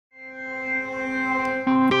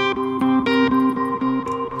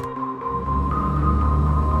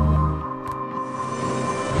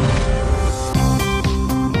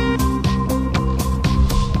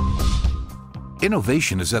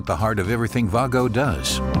Innovation is at the heart of everything WAGO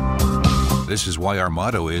does. This is why our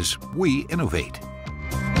motto is, we innovate.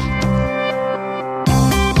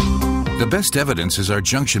 The best evidence is our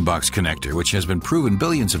junction box connector, which has been proven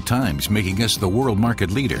billions of times, making us the world market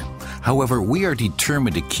leader. However, we are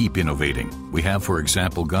determined to keep innovating. We have, for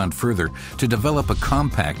example, gone further to develop a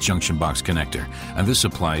compact junction box connector, and this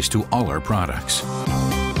applies to all our products.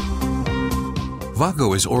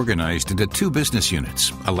 WAGO is organized into two business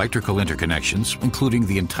units, electrical interconnections, including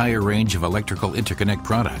the entire range of electrical interconnect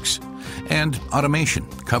products, and automation,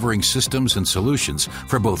 covering systems and solutions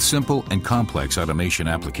for both simple and complex automation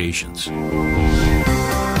applications.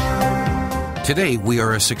 Today, we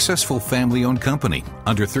are a successful family-owned company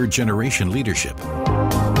under third-generation leadership.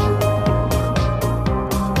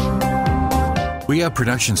 We have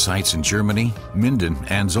production sites in Germany, Minden,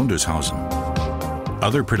 and Sondershausen.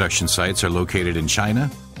 Other production sites are located in China,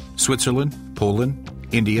 Switzerland, Poland,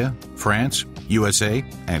 India, France, USA,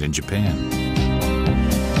 and in Japan.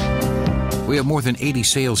 We have more than 80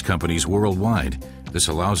 sales companies worldwide. This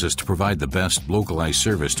allows us to provide the best localized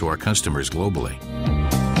service to our customers globally.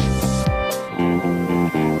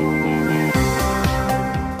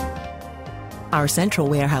 Our central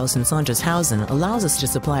warehouse in Sondershausen allows us to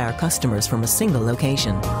supply our customers from a single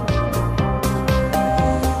location.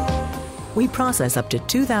 We process up to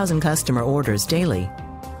 2,000 customer orders daily.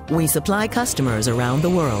 We supply customers around the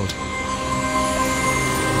world.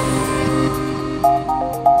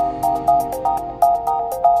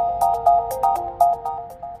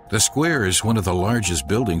 The Square is one of the largest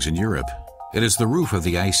buildings in Europe. It is the roof of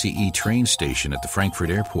the ICE train station at the Frankfurt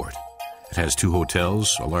Airport. It has 2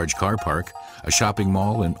 hotels, a large car park, a shopping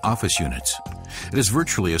mall, and office units. It is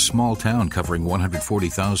virtually a small town covering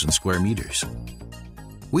 140,000 square meters.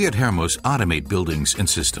 We at Hermos automate buildings and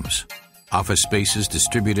systems. Office spaces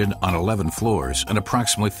distributed on 11 floors and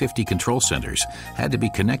approximately 50 control centers had to be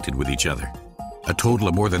connected with each other. A total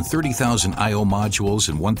of more than 30,000 I/O modules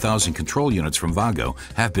and 1,000 control units from WAGO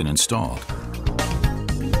have been installed.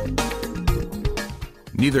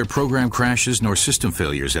 Neither program crashes nor system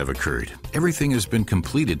failures have occurred. Everything has been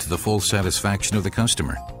completed to the full satisfaction of the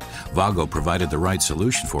customer. WAGO provided the right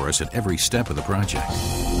solution for us at every step of the project.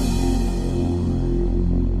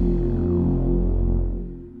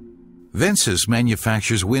 Vensis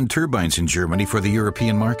manufactures wind turbines in Germany for the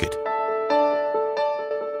European market.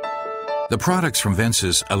 The products from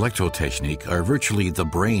Vensis Elektrotechnik are virtually the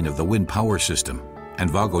brain of the wind power system,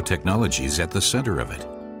 and WAGO technology is at the center of it.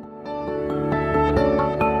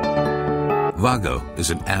 WAGO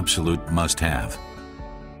is an absolute must-have.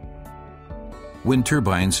 Wind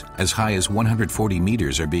turbines as high as 140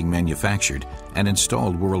 meters are being manufactured and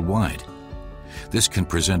installed worldwide. This can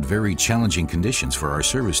present very challenging conditions for our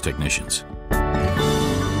service technicians.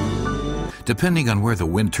 Depending on where the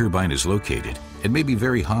wind turbine is located, it may be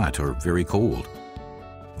very hot or very cold.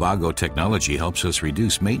 WAGO technology helps us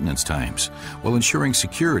reduce maintenance times while ensuring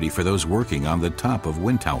security for those working on the top of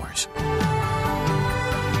wind towers.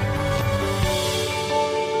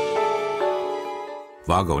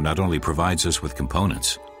 WAGO not only provides us with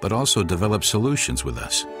components, but also develops solutions with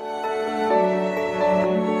us.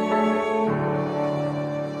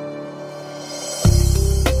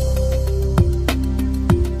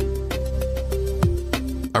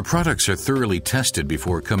 Our products are thoroughly tested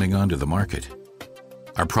before coming onto the market.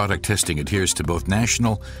 Our product testing adheres to both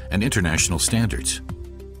national and international standards.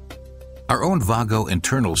 Our own WAGO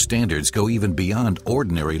internal standards go even beyond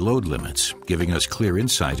ordinary load limits, giving us clear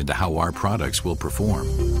insight into how our products will perform.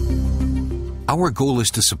 Our goal is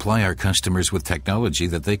to supply our customers with technology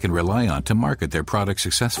that they can rely on to market their products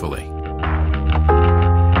successfully.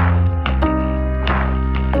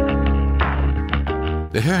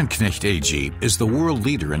 The Herrenknecht AG is the world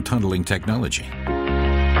leader in tunneling technology.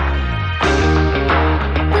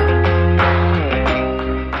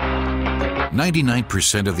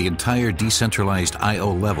 "99% of the entire decentralized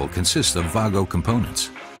I/O level consists of WAGO components.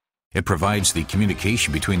 It provides the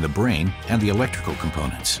communication between the brain and the electrical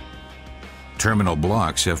components. Terminal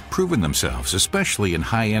blocks have proven themselves, especially in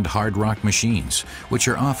high-end hard rock machines, which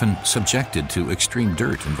are often subjected to extreme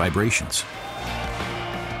dirt and vibrations.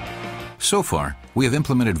 So far, we have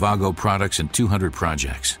implemented WAGO products in 200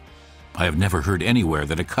 projects. I have never heard anywhere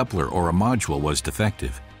that a coupler or a module was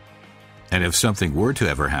defective. And if something were to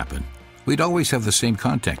ever happen, we'd always have the same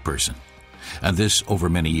contact person. And this over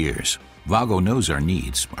many years. WAGO knows our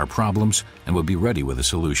needs, our problems, and will be ready with a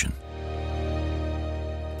solution.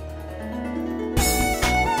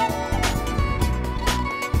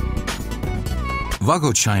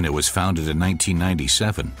 WAGO China was founded in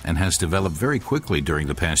 1997 and has developed very quickly during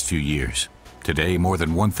the past few years. Today, more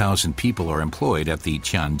than 1,000 people are employed at the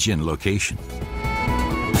Tianjin location.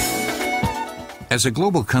 As a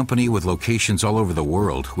global company with locations all over the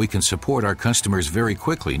world, we can support our customers very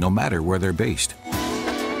quickly, no matter where they're based.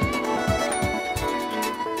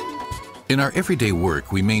 In our everyday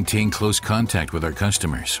work, we maintain close contact with our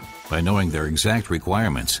customers. By knowing their exact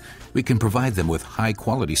requirements, we can provide them with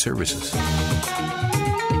high-quality services.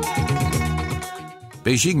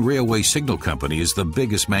 Beijing Railway Signal Company is the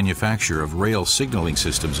biggest manufacturer of rail signaling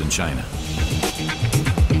systems in China.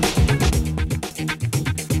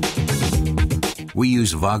 We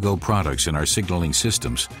use WAGO products in our signaling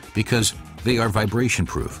systems because they are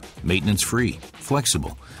vibration-proof, maintenance-free,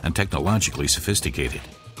 flexible, and technologically sophisticated.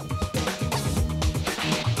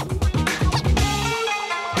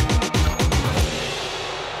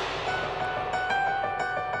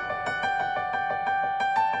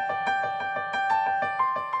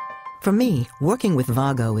 For me, working with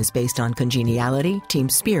WAGO is based on congeniality, team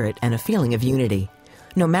spirit, and a feeling of unity.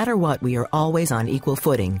 No matter what, we are always on equal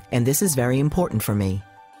footing, and this is very important for me.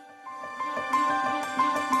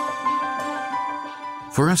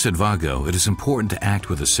 For us at WAGO, it is important to act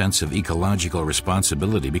with a sense of ecological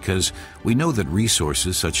responsibility because we know that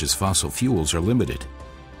resources such as fossil fuels are limited.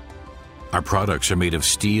 Our products are made of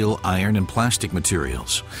steel, iron, and plastic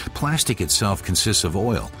materials. Plastic itself consists of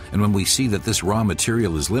oil, and when we see that this raw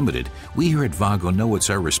material is limited, we here at WAGO know it's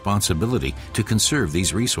our responsibility to conserve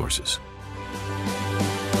these resources.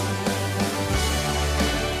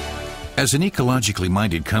 As an ecologically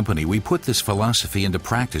minded company, we put this philosophy into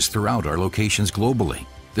practice throughout our locations globally.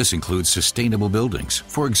 This includes sustainable buildings,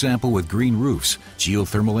 for example with green roofs,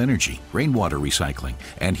 geothermal energy, rainwater recycling,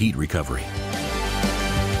 and heat recovery.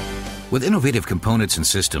 With innovative components and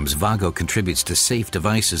systems, WAGO contributes to safe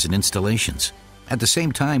devices and installations. At the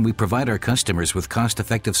same time, we provide our customers with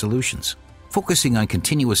cost-effective solutions. Focusing on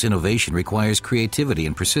continuous innovation requires creativity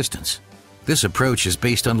and persistence. This approach is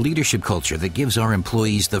based on leadership culture that gives our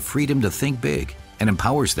employees the freedom to think big and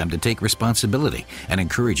empowers them to take responsibility and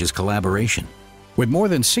encourages collaboration. With more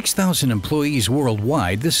than 6,000 employees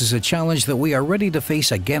worldwide, this is a challenge that we are ready to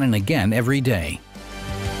face again and again every day.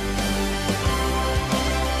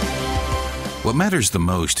 What matters the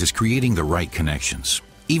most is creating the right connections,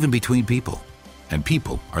 even between people. And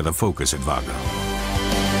people are the focus at WAGO.